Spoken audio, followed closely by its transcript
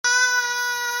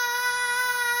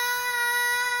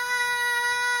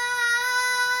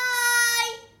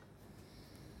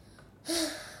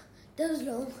That was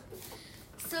long.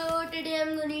 So today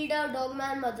I'm going to read out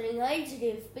Dogman Mothering Heights,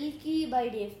 Dave Pilkey, by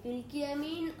Dave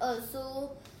Pilkey.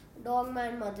 Also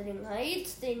Dogman Mothering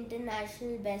Heights, the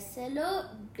international bestseller,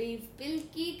 Dave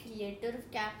Pilkey, creator of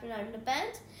Captain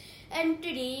Underpants. And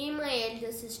today my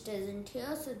elder sister isn't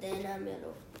here, so then I'm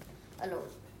alone.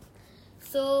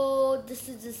 So this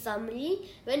is the summary.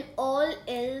 When all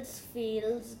else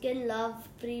fails, can love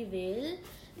prevail?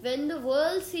 When the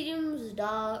world seems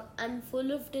dark and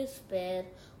full of despair,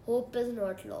 hope is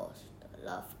not lost.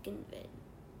 Love can win.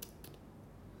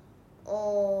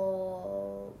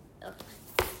 Oh,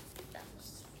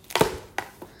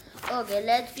 okay,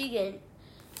 let's begin.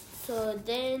 So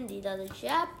then these are the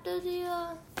chapters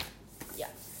here.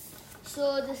 Yeah.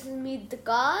 So this is Meet the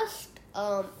Cast.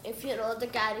 If you know the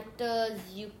characters,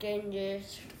 you can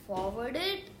just forward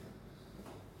it.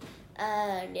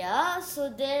 And yeah, so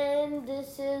then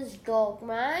this is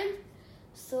Dogman.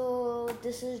 So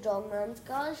this is Dogman's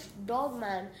cast.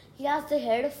 Dogman, he has the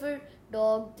head of a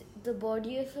dog, the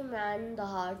body of a man, and the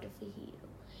heart of a hero.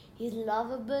 He's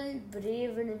lovable,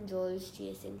 brave, and enjoys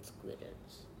chasing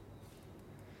squirrels.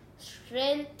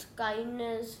 Strength,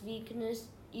 kindness, weakness,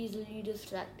 easily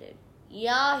distracted.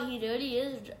 Yeah, he really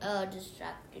is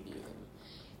distracted easily.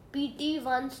 Petey,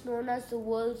 once known as the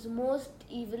world's most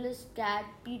evilest cat,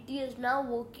 Petey is now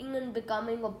working on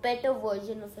becoming a better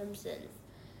version of himself.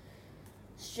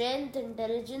 Strength,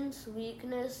 intelligence,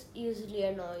 weakness, easily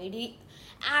annoyed. He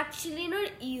actually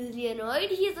not easily annoyed,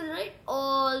 he's annoyed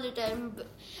all the time.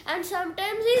 And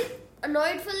sometimes he's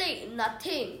annoyed for like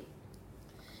nothing.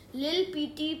 Lil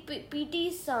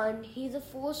Petey's son, he's a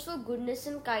force for goodness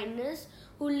and kindness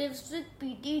who lives with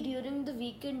Petey during the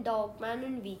weekend, Dogman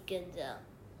and weekends. Yeah.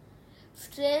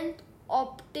 Strength,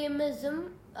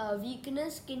 optimism,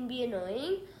 weakness can be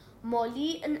annoying.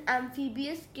 Molly, an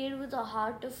amphibious kid with a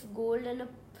heart of gold and a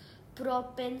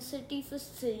propensity for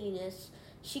silliness.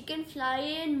 She can fly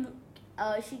and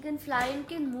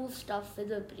can move stuff with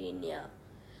her brain. Yeah.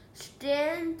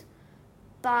 Strength,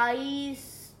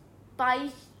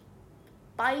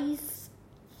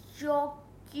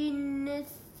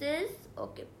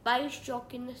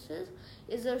 Paischiokinesis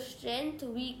is her strength.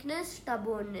 Weakness,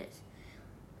 stubbornness.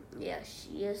 Yeah,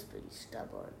 she is pretty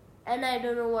stubborn. And I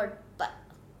don't know what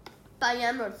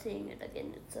I'm not saying it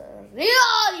again. It's a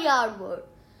really hard word.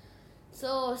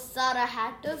 So, Sarah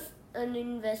Hatton, an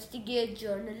investigative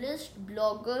journalist,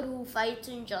 blogger who fights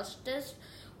injustice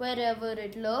wherever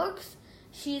it lurks.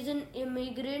 She's an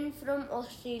immigrant from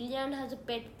Australia and has a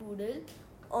pet poodle.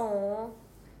 Aww.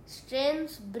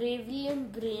 Strengths, bravery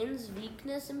and brains,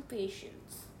 weakness and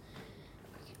patience.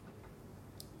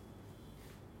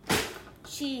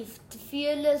 Chief, the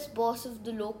fearless boss of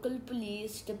the local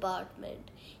police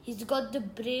department. He's got the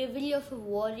bravery of a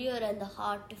warrior and the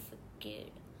heart of a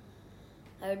kid.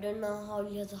 I don't know how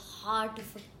he has a heart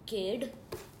of a kid.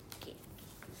 Okay.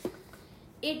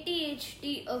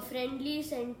 ATHT, a friendly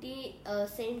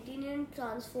sentient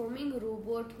transforming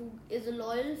robot who is a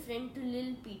loyal friend to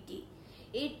Lil Petey.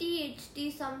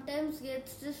 ATHT sometimes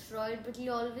gets destroyed, but he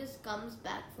always comes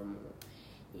back for more.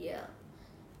 Yeah,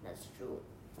 that's true.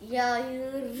 Yeah,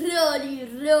 he's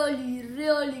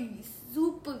really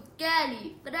super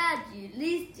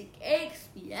fragilistic,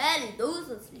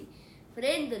 expialidociously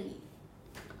friendly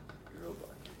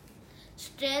robot.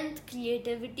 Strength,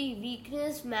 creativity,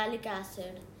 weakness, malic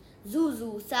acid.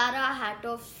 Zuzu, Sarah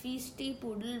Hattoff's feisty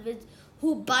poodle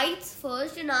who bites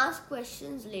first and asks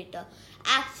questions later.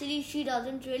 Actually, she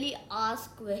doesn't really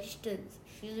ask questions.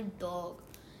 She's a dog.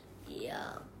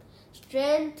 Yeah.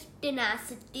 Strength,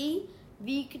 tenacity.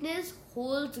 Weakness,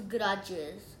 holds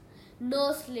grudges.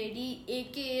 Nurse Lady,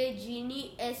 aka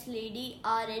Genie S Lady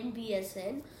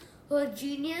RNBSN. Her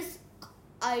genius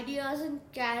ideas and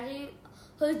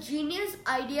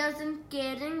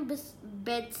caring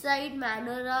bedside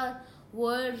manner are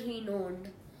world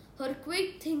renowned. Her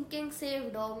quick thinking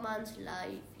saved Dogman's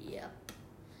life. Yep.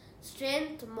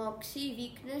 Strength, moxie,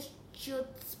 weakness,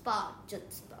 chutzpah.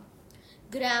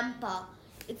 Grandpa.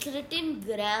 It's written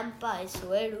Grandpa, I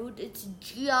swear, dude. It's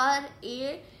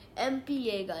GRAMPA,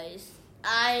 guys.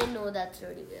 I know that's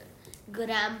really weird.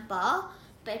 Grandpa,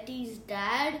 Petey's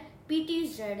dad,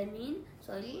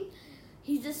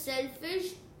 He's a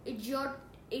selfish,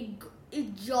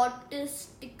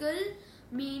 egotistical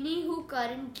meanie who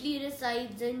currently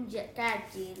resides in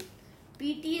cat jail.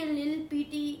 Petey and Lil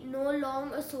Petey no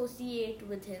longer associate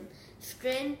with him.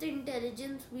 Strength,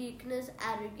 intelligence, weakness,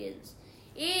 arrogance.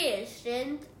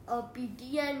 Strength,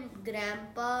 Petey and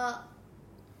Grandpa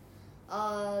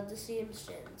are the same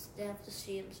strengths. They have the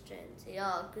same strengths.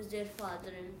 Yeah, because they're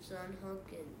father and son. How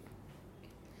can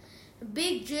they?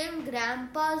 Big Jim,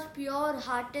 Grandpa's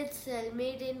pure-hearted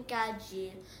cellmate in cat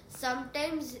jail.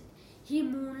 Sometimes he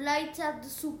moonlights as the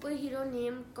superhero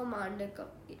named Commander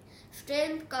Cupcake.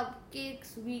 Strength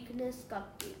cupcakes, weakness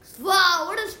cupcakes. Wow,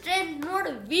 what a strength, not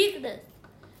a weakness.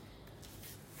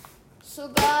 So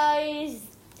guys,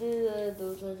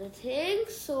 those are the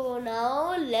things. So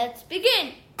now let's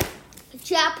begin.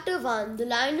 Chapter 1, The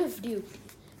Line of Duty.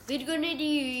 We're going to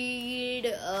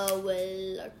read,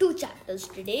 2 chapters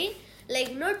today.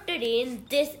 Like not today in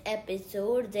this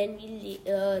episode, then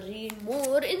we'll read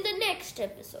more in the next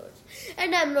episodes.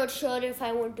 And I'm not sure if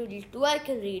I want to read 2, I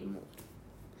can read more.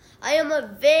 I am a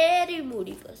very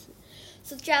moody person.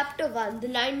 So chapter 1, The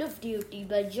Line of Duty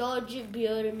by George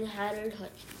Beer and Harold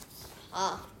Hutchins.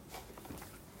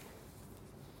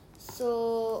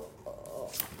 So,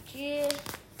 okay.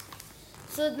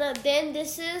 So now, then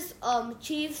this is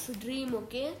Chief's dream,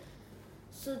 okay?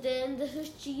 So then this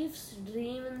is Chief's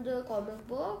dream in the comic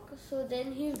book. So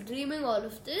then he's dreaming all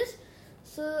of this.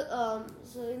 So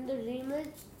in the dream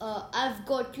it's I've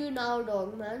got you now,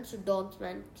 Dogman. So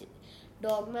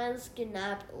Dogman's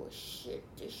kidnapped. Oh shit,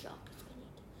 this shark is gonna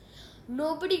eat.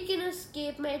 Nobody can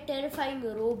escape my terrifying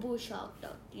Robo Shark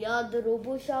Duck. Yeah, the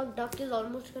Robo Shark Duck is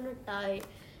almost gonna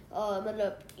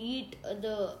eat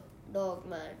the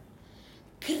Dogman.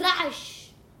 Crash!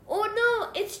 Oh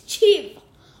no, it's Chief.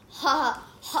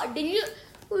 Did you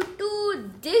to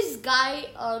this guy,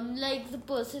 like the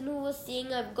person who was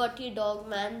saying I've got you,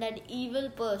 Dogman, that evil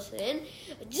person,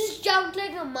 just jumped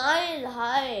like a mile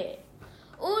high.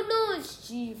 Oh no, it's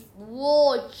Chief.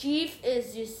 Whoa, Chief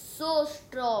is just so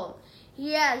strong.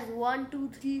 He has 5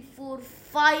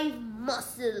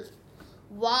 muscles.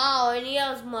 Wow, and he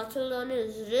has muscles on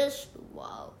his wrist.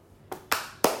 Wow.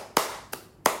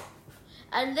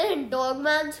 And then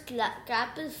Dogman's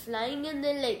cap is flying, and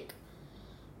then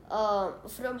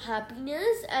from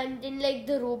happiness, and then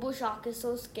the Robo Shark is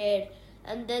so scared,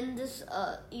 and then this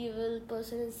evil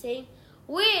person is saying,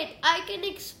 "Wait, I can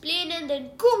explain," and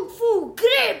then Kung Fu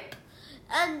grip,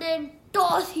 and then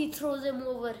toss. He throws him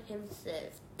over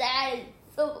himself. That is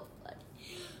so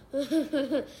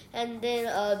funny. And then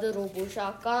the Robo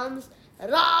Shark comes.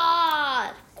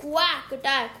 Roar! Quack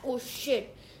attack! Oh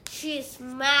shit! She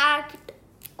smacked.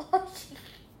 Oh,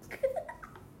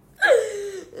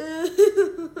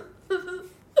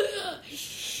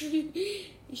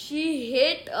 she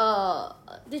hit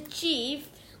the Chief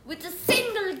with a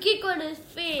single kick on his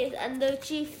face, and the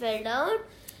Chief fell down.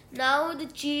 Now the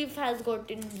Chief has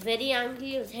gotten very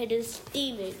angry. His head is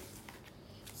steaming.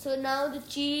 So now the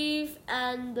Chief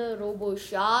and the Robo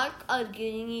Shark are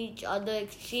giving each other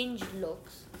exchange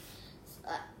looks.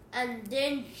 And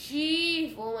then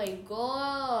Chief, oh my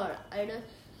god,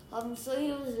 so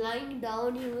he was lying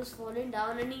down, he was falling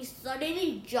down, and he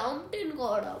suddenly jumped and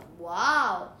got up.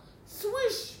 Wow!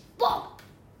 Swish! Pop!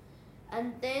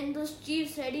 And then the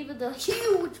Chief's ready with a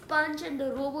huge punch, and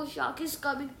the Robo Shark is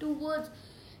coming towards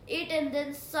it, and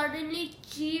then suddenly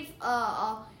Chief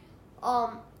does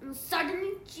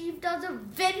a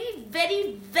very,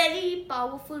 very, very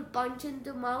powerful punch in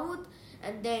the mouth,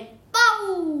 and then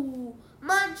pow!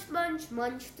 Munch, munch,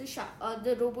 munch.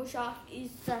 The Robo Shark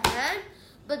is the hand,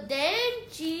 but then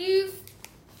Chief.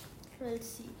 Let's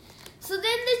see. So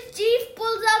then the Chief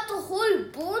pulls out the whole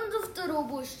bones of the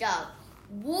Robo Shark.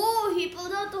 Whoa! He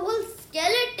pulls out the whole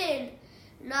skeleton.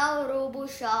 Now Robo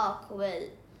Shark, well,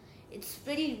 it's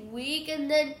pretty weak, and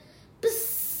then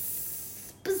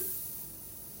pss,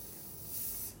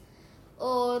 pss.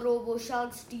 Oh, Robo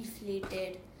Shark's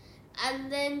deflated.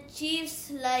 And then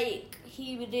Chief's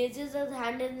he raises his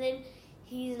hand, and then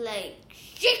he's like,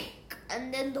 shake!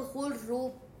 And then the whole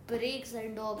rope breaks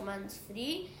and Dogman's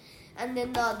free. And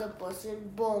then the other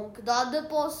person, bonk. The other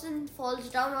person falls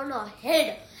down on her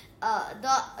head.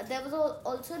 There was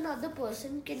also another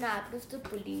person kidnapped with the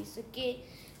police, okay?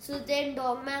 So then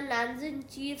Dogman lands in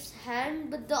Chief's hand,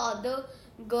 but the other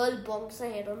girl bonks her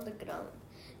head on the ground.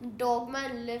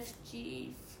 Dogman lifts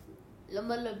Chief.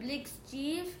 Licks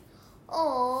Chief.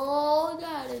 Oh,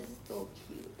 that is so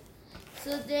cute.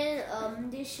 So then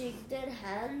they shake their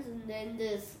hands, and then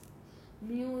this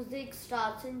music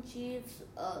starts in Chief's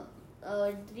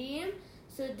dream.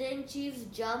 So then Chief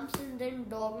jumps, and then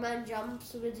Dogman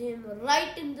jumps with him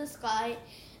right in the sky,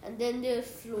 and then they're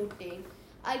floating.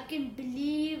 I can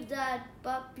believe that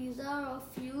puppies are our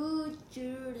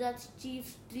future. That's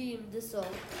Chief's dream, the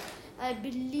song. I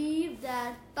believe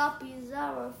that puppies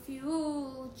are our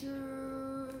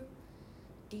future.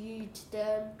 Teach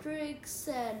them tricks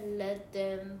and let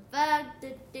them wag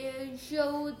the tail.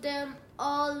 Show them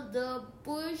all the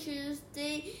bushes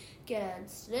they can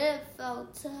sniff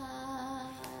outside.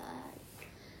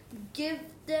 give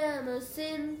them a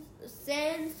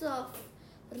sense of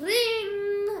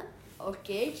ring.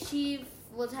 Okay, Chief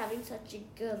was having such a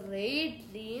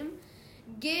great dream.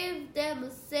 Give them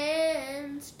a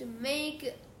sense to make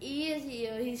it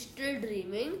easier. He's still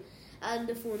dreaming, and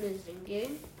the phone is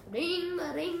ringing. Ring,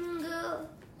 ring,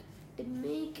 to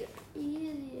make it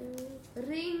easier.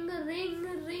 Ring,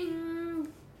 ring, ring.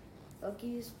 Okay,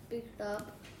 he's picked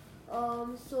up.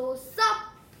 So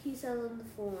sup, he says on the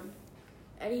phone,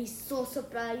 and he's so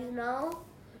surprised now.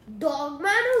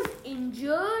 Dogman was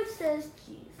injured, says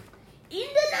Chief. In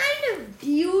the line of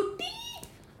duty?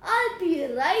 I'll be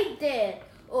right there.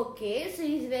 Okay, so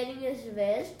he's wearing his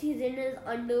vest, he's in his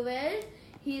underwear,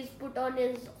 he's put on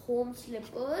his home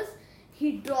slippers,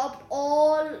 he dropped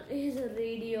all his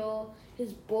radio,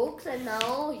 his books, and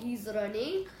now he's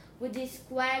running with his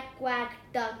quack quack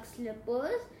duck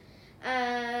slippers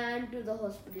and to the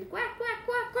hospital. Quack quack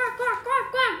quack quack quack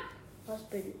quack quack.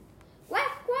 Hospital.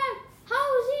 Quack quack.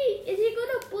 How is he? Is he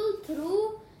gonna pull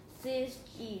through? Says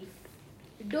Chief.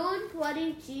 Don't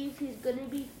worry, Chief. He's gonna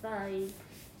be fine.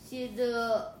 Say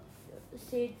to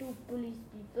police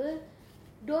people.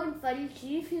 Don't worry,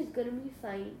 Chief. He's gonna be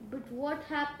fine. But what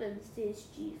happens? Says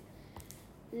Chief.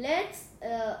 Let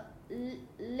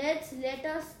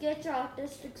us sketch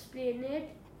artist explain it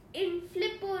in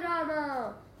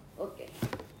Fliporama. Okay.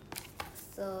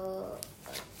 So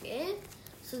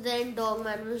then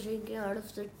Dogman was drinking out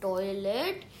of the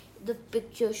toilet. The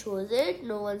picture shows it.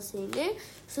 No one's saying it.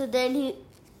 So then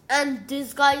and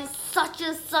this guy is such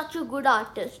a good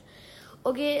artist.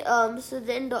 Okay. So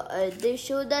then they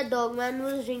show that Dogman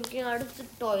was drinking out of the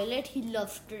toilet. He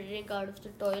loves to drink out of the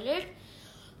toilet.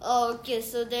 Okay.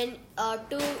 So then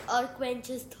to quench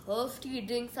his thirst, he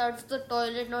drinks out of the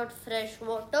toilet, not fresh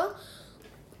water.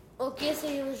 Okay, so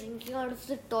he was drinking out of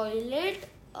the toilet,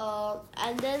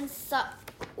 and then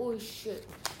oh shit!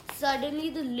 Suddenly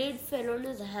the lid fell on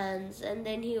his hands, and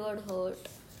then he got hurt,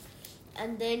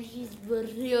 and then he's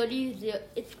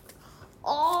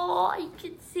I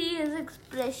can see his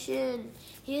expression.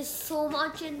 He is so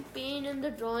much in pain in the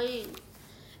drawing,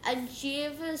 and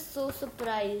Chief is so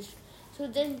surprised. So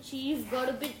then Chief got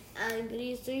a bit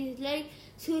angry. So he's like,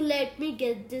 "So let me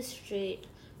get this straight.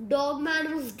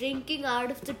 Dogman was drinking out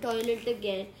of the toilet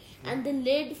again, and the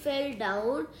lid fell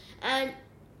down and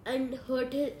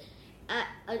hurt his,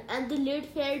 and the lid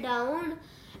fell down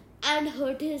and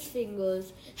hurt his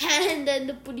fingers." And then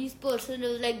the police person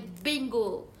was like,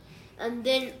 "Bingo!" And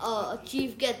then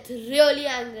Chief gets really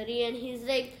angry, and he's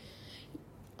like,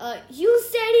 "You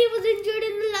said he was injured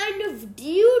in the line of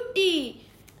duty."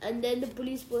 And then the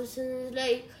police person is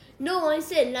like, "No, I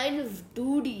said line of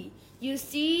duty. You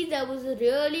see, there was a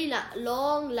really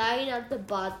long line at the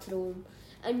bathroom,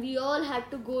 and we all had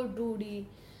to go duty.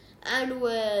 And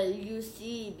well, you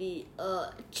see, the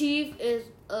Chief is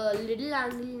a little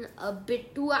angry, a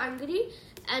bit too angry,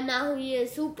 and now he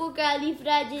is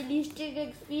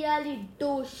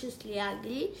supercalifragilisticexpialidociously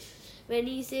angry. When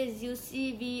he says, you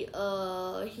see,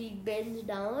 he bends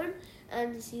down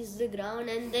and sees the ground,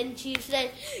 and then Chief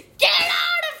said, "Get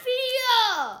out of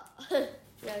here!"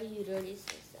 Yeah, he really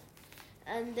says that.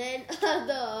 And then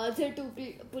the other two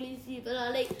police people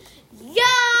are like,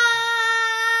 "Yeah!"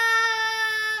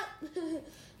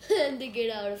 And they get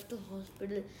out of the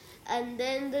hospital. And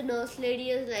then the nurse lady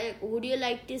is like, "Would you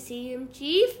like to see him,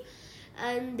 Chief?"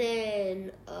 And then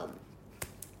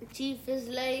Chief is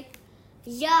like,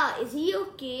 "Yeah, is he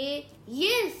okay?"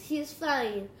 "Yes, he's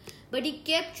fine." But he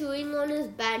kept chewing on his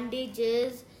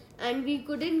bandages, and we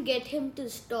couldn't get him to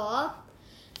stop.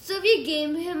 So we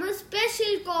gave him a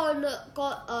special collar.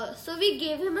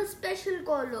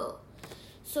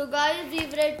 So guys,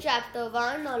 we've read chapter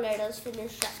 1. Now let us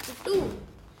finish chapter 2.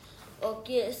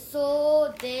 Okay, so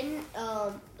then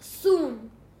soon.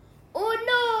 "Oh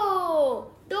no!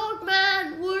 Dogman,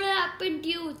 what happened to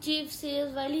you?" Chief says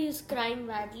while he is crying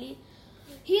badly.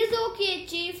 "He's okay,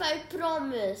 Chief, I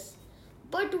promise."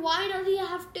 "But why does he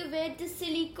have to wear the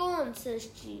silicone?" says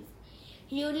Chief.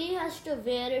 "He only has to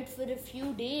wear it for a few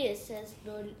days," says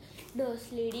nurse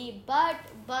lady. But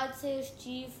says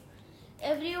Chief,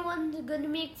 "everyone's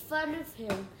gonna make fun of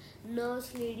him." Nurse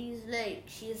lady is like,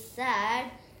 she's sad,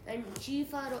 and Chief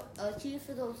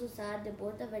is also sad. They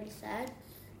both are very sad.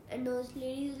 And nurse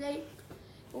lady is like,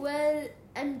 "Well,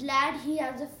 I'm glad he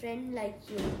has a friend like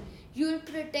you. You'll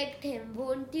protect him,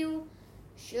 won't you?"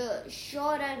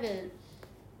 Sure I will."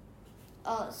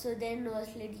 So then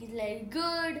nurse lady is like,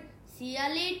 "Good. See ya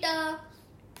later.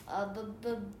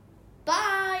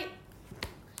 Bye."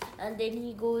 And then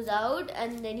he goes out,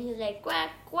 and then he's like,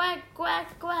 "Quack, quack, quack,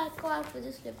 quack, quack," with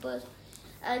his slippers.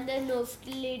 And then nurse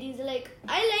lady is like,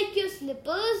 "I like your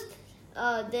slippers.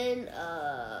 Then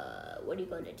what do you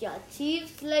call it? Yeah,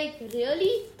 Chief's like,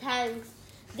 really? Thanks.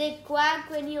 They quack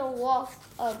when you walk,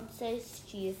 says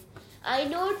Chief. I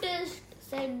noticed,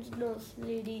 says Nurse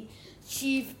Lady.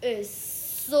 Chief is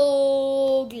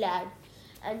so glad.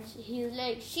 And he's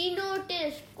like, she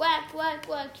noticed. Quack, quack,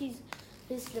 quack.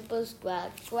 His slippers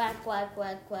quack, quack, quack,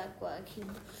 quack, quack, quack.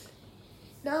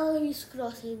 Now he's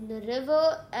crossing the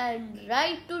river and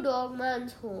right to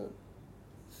Dogman's home.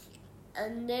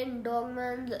 And then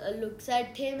Dogman looks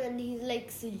at him and he's like,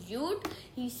 salute.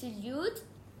 He salutes.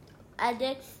 And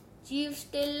then Chief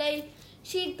still like,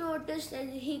 she noticed,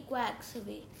 and he quacks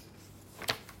away.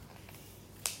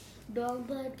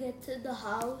 Dogman gets in the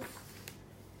house.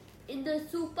 In the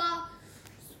super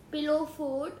pillow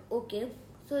fort. Okay.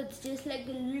 So it's just like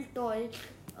a little toy,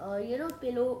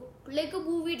 pillow, like a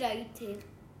movie ride thing.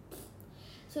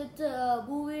 So it's a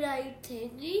movie ride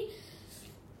thingy.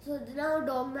 So now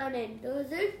Dogman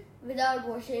enters it without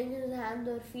washing his hands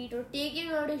or feet or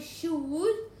taking out his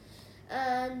shoes.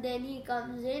 And then he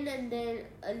comes in and then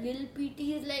a little PT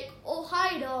is like, oh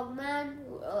hi Dogman,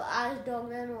 as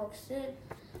Dogman walks in.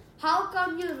 How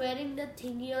come you're wearing the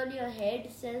thingy on your head,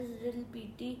 says little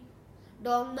PT.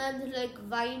 Dogman's like,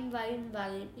 whine, whine,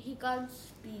 whine. He can't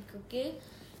speak, okay?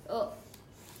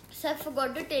 So I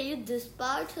forgot to tell you this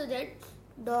part. So that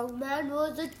Dogman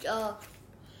was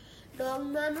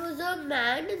a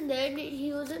man, and then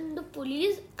he was in the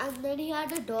police, and then he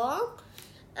had a dog,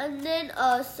 and then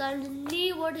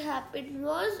suddenly what happened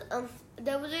was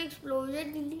there was an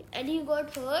explosion and he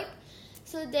got hurt.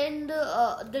 So then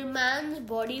the man's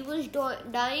body was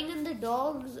dying and the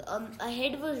dog's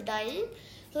head was dying.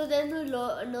 So then the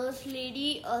nurse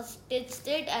lady stitched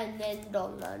it, and then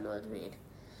Dogman was made.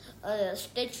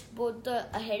 Stitched both the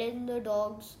head and the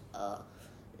dog's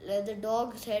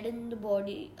head and the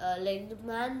body, like the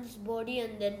man's body,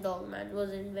 and then Dogman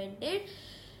was invented.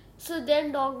 So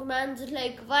then Dogman's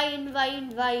like, whine,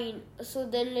 whine, whine. So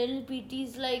then little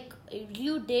PT's like,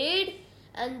 you did?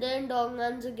 And then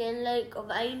Dogman's again like,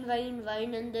 whine, whine,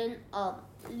 whine. And then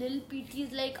little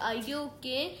PT's like, are you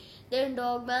okay? Then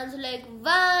Dogman's like,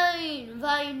 whine,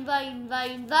 whine, whine,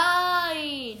 whine,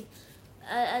 whine.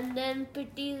 And then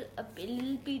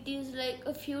little PT's like,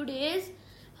 a few days.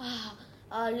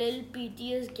 Little PT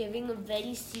is giving a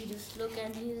very serious look,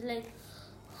 and he's like,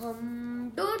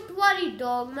 don't worry,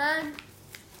 Dogman.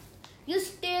 You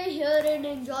stay here and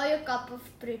enjoy a cup of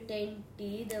pretend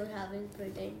tea. They were having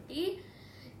pretend tea.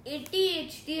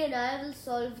 ADHD and I will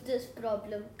solve this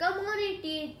problem. Come on,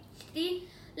 ADHD.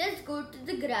 Let's go to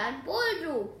the grand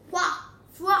ballroom. Wah!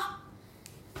 Wah!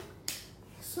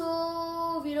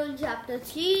 So, we're on chapter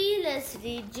 3. Let's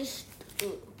read just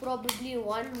probably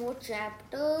one more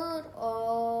chapter,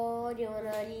 or you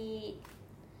wanna read?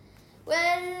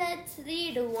 Well, let's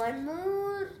read one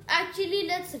more. Actually,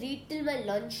 let's read till my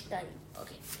lunchtime.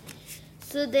 Okay.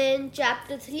 So then,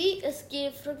 chapter 3,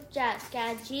 Escape from Cat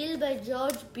Jail by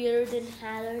George Beard and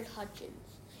Harold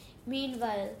Hutchins.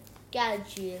 Meanwhile, Cat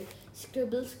Jail.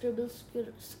 Scribble, scribble,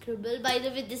 scribble. By the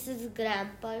way, this is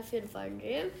Grandpa, if you're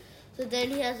wondering. So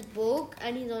then he has a book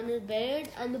and he's on his bed,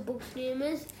 and the book's name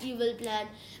is Evil Plan.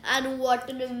 And what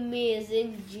an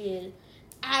amazing jail.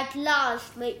 At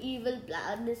last, my evil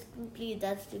plan is complete.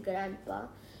 That's the Grandpa.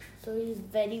 So he's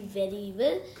very, very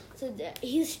evil. So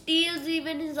he steals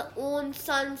even his own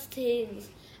son's things.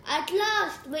 At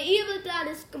last, my evil plan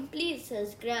is complete,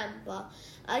 says Grandpa.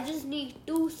 I just need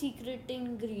 2 secret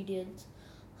ingredients.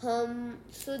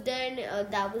 So then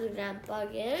that was Grandpa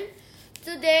again.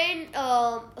 So then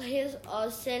his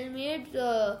cellmate,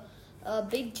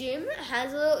 Big Jim,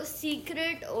 has a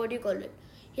secret, what do you call it?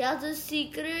 He has a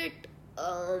secret,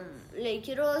 a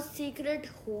secret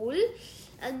hole,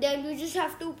 and then you just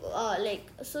have to,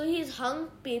 so he's hung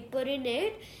paper in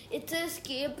it. It's a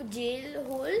escape jail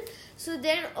hole. So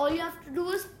then all you have to do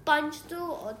is punch the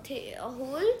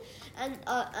hole and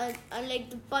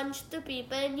punch the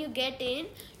paper and you get in.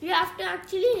 You have to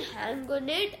actually hang on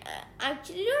it.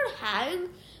 Actually not hang,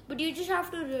 but you just have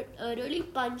to really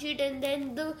punch it, and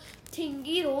then the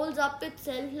thingy rolls up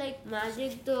itself like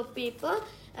magic, the paper,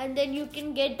 and then you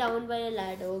can get down by a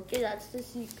ladder. Okay, that's the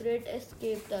secret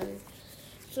escape tunnel.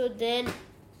 So then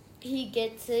he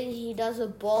gets in, he does a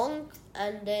bonk,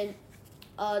 and then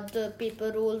the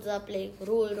paper rolls up like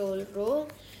roll, roll, roll.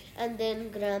 And then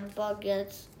Grandpa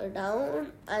gets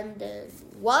down, and then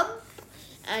whump,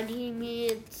 and he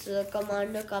meets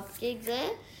Commander Cupcake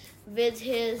there with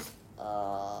his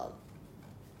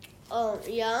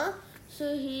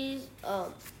so he's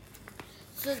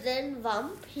so then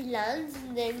whump, he lands,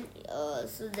 and then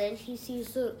so then he sees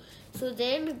so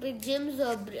then Big Jim's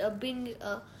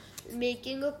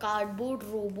making a cardboard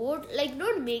robot. Like,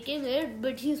 not making it,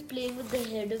 but he's playing with the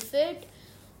head of it.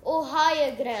 Oh,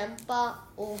 hi, Grandpa.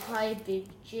 Oh, hi, Big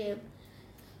Jim.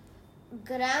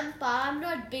 Grandpa, I'm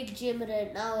not Big Jim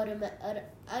right now.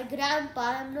 Grandpa,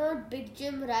 I'm not Big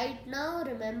Jim right now.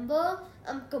 Remember,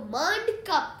 I'm Command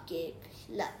Cupcake.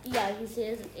 Yeah, he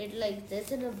says it like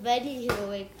this in a very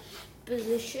heroic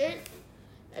position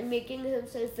and making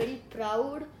himself very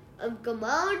proud. I'm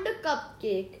Command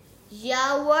Cupcake.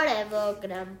 Yeah, whatever.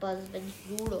 Grandpa's been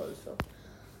rude also.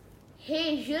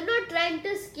 Hey, you're not trying to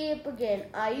escape again,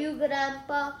 are you,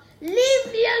 Grandpa?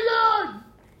 Leave me alone!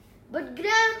 But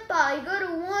Grandpa, I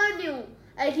gotta warn you,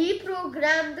 I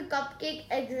reprogrammed the cupcake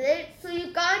exit so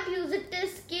you can't use it to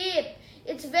escape.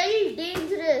 It's very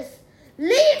dangerous.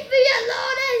 Leave me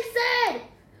alone, I said!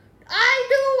 I'll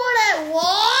do what I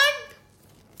want!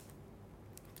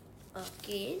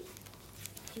 Okay,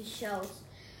 he shouts.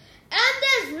 And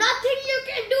there's nothing you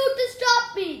can do to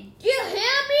stop me. Do you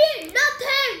hear me?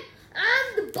 Nothing!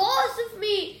 I'm the boss of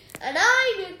me and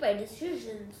I make my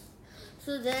decisions.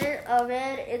 So then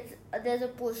there's a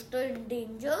poster in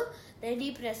danger, then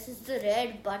he presses the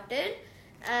red button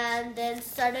and then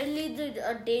suddenly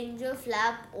the danger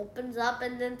flap opens up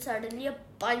and then suddenly a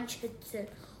punch hits him.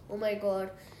 Oh my god.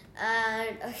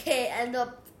 And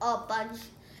the punch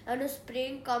and a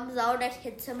spring comes out and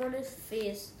hits him on his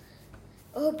face.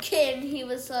 Okay, and he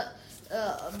was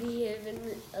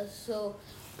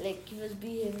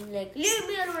behaving like, leave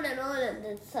me alone and all, and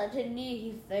then suddenly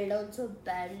he fell down so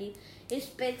badly. His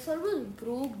specs almost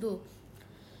broke though.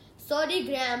 Sorry,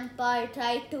 Grandpa, I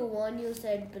tried to warn you,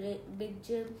 said Big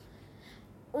Jim.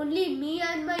 Only me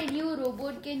and my new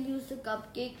robot can use the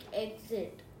cupcake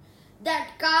exit.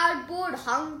 That cardboard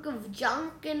hunk of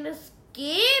junk can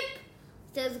escape,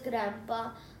 says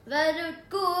Grandpa. Well, it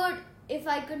could if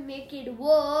I could make it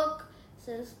work,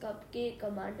 says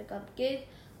Commander Cupcake.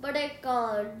 But I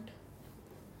can't.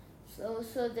 So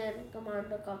then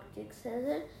Commander Cupcake says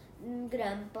it.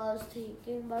 Grandpa's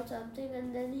thinking about something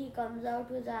and then he comes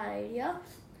out with an idea.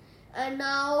 And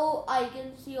now I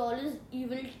can see all his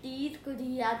evil teeth because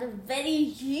he has a very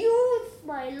huge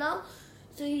smile now.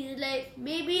 So he's like,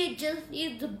 maybe it just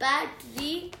needs a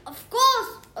battery. Of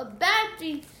course, a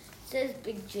battery, says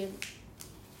Big Jim.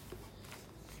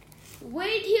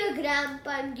 Wait here, Grandpa,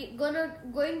 I'm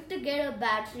going to get a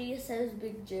battery, says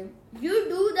Big Jim. You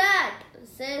do that,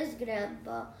 says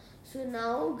Grandpa. So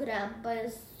now Grandpa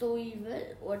is so evil.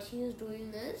 What he is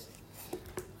doing is,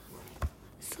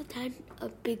 so that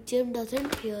Big Jim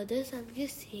doesn't hear this, I'm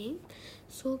just saying.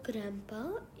 So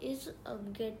Grandpa is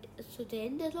so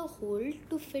then there's a hole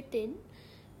to fit in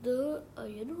the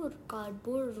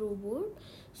cardboard robot.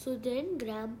 So then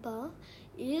Grandpa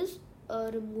is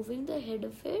removing the head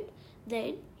of it.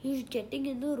 Then he's getting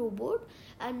in the robot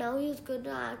and now he's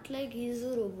gonna act like he's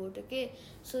a robot. Okay,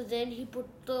 so then he put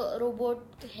the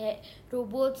robot's head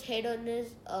on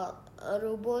his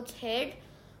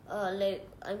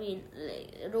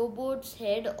robot's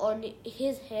head on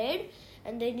his head,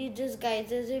 and then he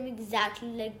disguises him exactly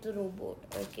like the robot.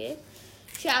 Okay,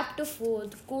 chapter 4,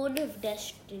 the Cone of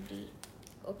Destiny.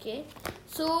 Okay,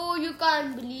 so you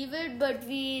can't believe it, but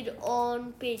we're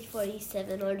on page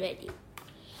 47 already.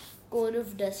 Cone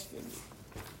of Destiny.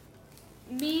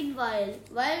 Meanwhile,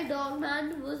 while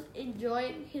Dogman was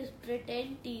enjoying his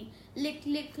pretend tea, lick,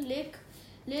 lick, lick,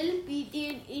 Lil Petey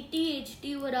and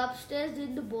ATHT were upstairs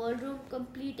in the ballroom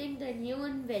completing their new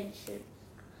invention.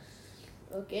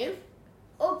 Okay,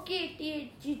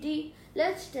 ATHT,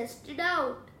 let's test it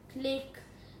out. Click,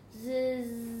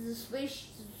 zzz, swish,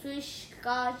 swish,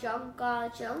 ka chunk.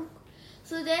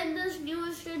 So then this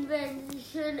newest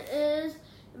invention is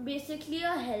basically a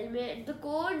helmet the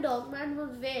Cone Dogman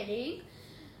was wearing,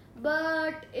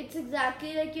 but it's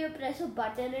exactly like you press a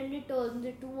button and it turns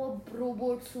into a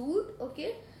robot suit.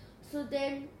 Okay, so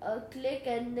then click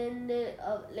and then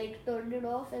turn it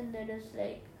off and then it's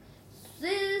like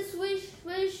swish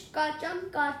swish ka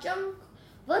chunk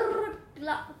vrr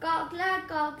ka clack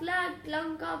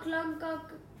clunk ka clunk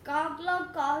ka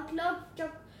cluck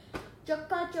chuck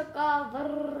chaka chaka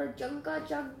vrr chunka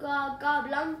chunka ka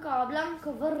blank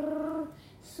vrr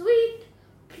sweet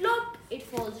plop, it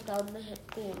falls down the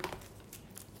cone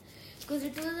because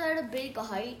it was at a big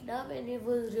height now and it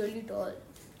was really tall.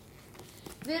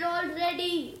 We're all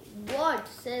ready. What?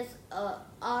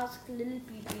 Asks Lil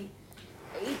Petey.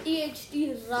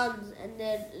 ATHT runs and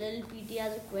then Lil Petey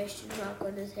has a question mark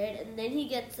on his head and then he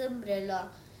gets an umbrella.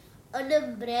 An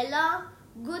umbrella?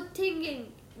 Good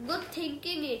thinking,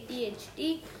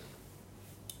 ATHT.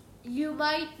 You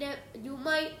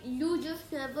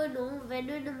just never know when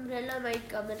an umbrella might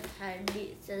come in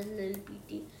handy, says Lil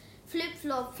Petey. flip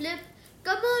flop flip.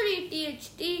 Come on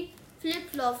ADHD, flip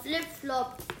flop flip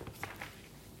flop.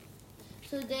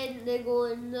 So then they go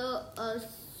in the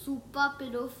Super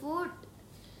Pillow Fort,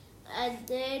 and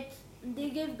then they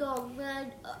give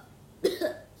Dogman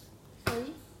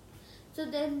sorry. So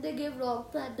then they give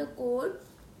Dogman the code,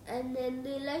 and then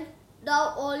they like,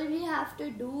 now all we have to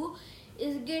do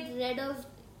is get rid of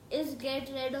this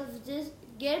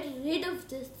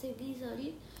thingy.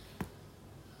 Sorry.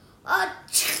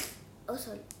 Oh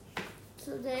sorry.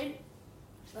 So then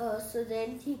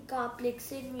he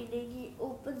clicks it, meaning he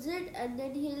opens it, and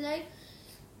then he like,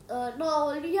 no,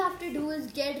 all we have to do is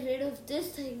get rid of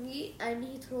this thingy, and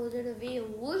he throws it away,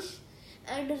 whoosh,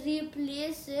 and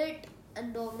replace it.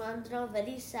 And Dogman's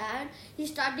very sad. He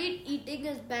started eating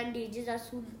his bandages as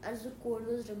soon as the cone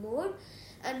was removed,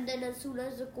 and then as soon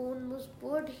as the cone was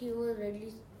put, he was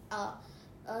really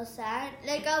sad.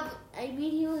 Like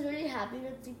he was really happy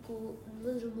that the cone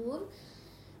was removed.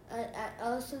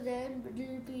 So then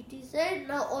little Petey said,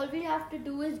 now all we have to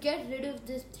do is get rid of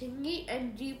this thingy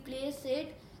and replace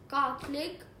it,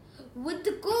 click, with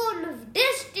the cone of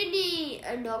destiny.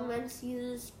 And Dogman sees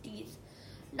his teeth.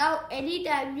 Now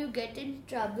anytime you get in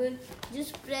trouble,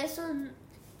 just press on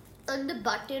the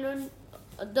button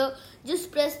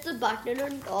just press the button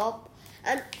on top,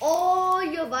 and all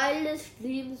your wildest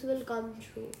dreams will come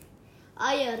true.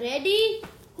 Are you ready?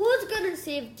 Who's gonna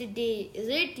save the day? Is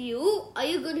it you? Are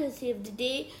you gonna save the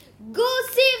day? Go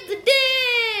save the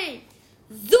day!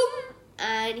 Zoom!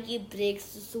 And he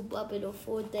breaks the Super Pillow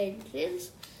Fort, the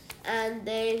entrance, and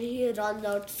then he runs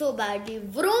out so badly.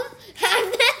 Vroom!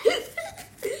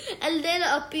 And then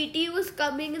a PT was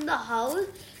coming in the house,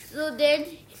 so then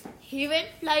he went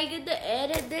flying in the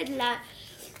air, and then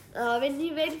when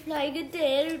he went flying in the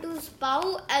air, it was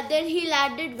pow, and then he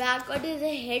landed back on his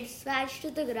head, smashed to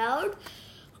the ground,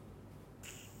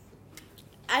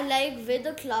 and like with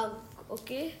a clunk,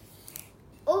 okay?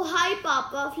 Oh, hi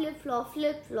Papa, flip flop,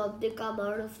 flip flop. They come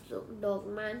out of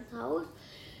Dogman's house.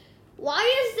 Why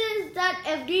is this that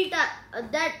every time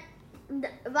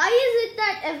why is it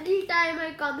that every time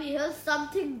I come here,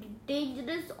 something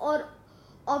dangerous or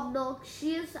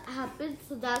obnoxious happens?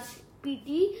 So that's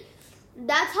PT.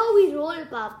 That's how we roll,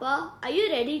 Papa. Are you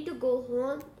ready to go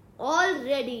home? All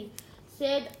ready,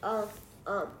 said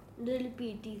little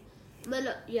PT.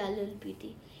 Yeah, little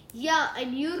PT. Yeah,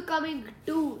 and you're coming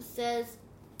too, says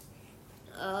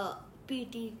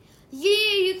PT.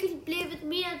 Yeah, you can play with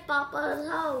me at Papa's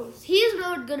house. He's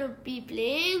not gonna be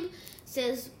playing,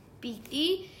 says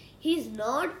PT. He's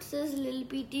not, says little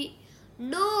PT.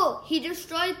 No, he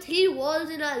destroyed 3 walls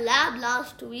in our lab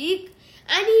last week,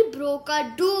 and he broke our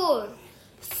door.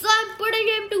 So I'm putting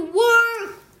him to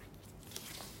work.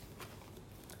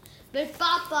 But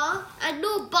Papa, and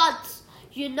no buts,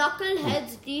 you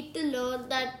knuckleheads need to learn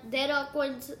that there are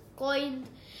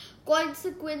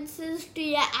consequences to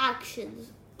your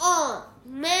actions. Oh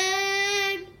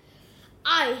man,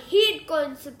 I hate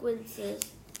consequences.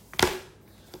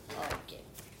 Okay.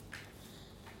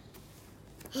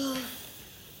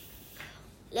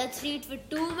 Let's read for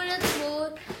 2 minutes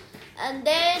more, and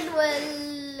then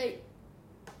we'll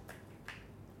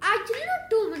actually not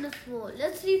 2 minutes more.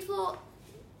 Let's read for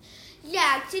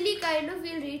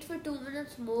we'll read for 2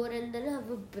 minutes more and then have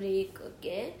a break,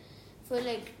 okay? For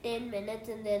like 10 minutes,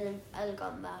 and then I'll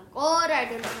come back. Or I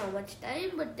don't know how much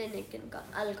time, but then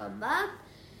I'll come back.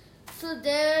 So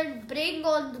then, Bring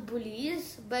on the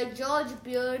Bullies by George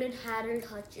Beard and Harold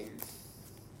Hutchins.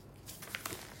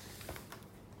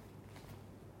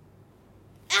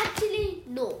 Actually,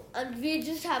 no. And we're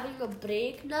just having a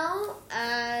break now.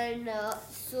 And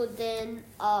so then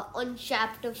on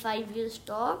chapter 5 we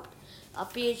stopped.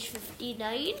 Page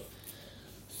 59.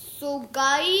 So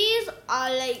guys,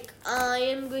 I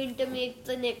am going to make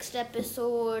the next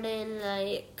episode in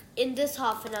this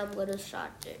half an hour. I'm gonna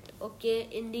start it, okay?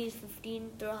 In these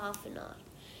 15 to half an hour.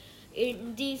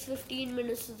 In these 15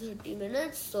 minutes to 30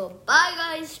 minutes. So bye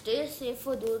guys, stay safe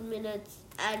for those minutes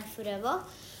and forever.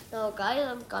 Now guys,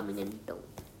 I'm coming in too.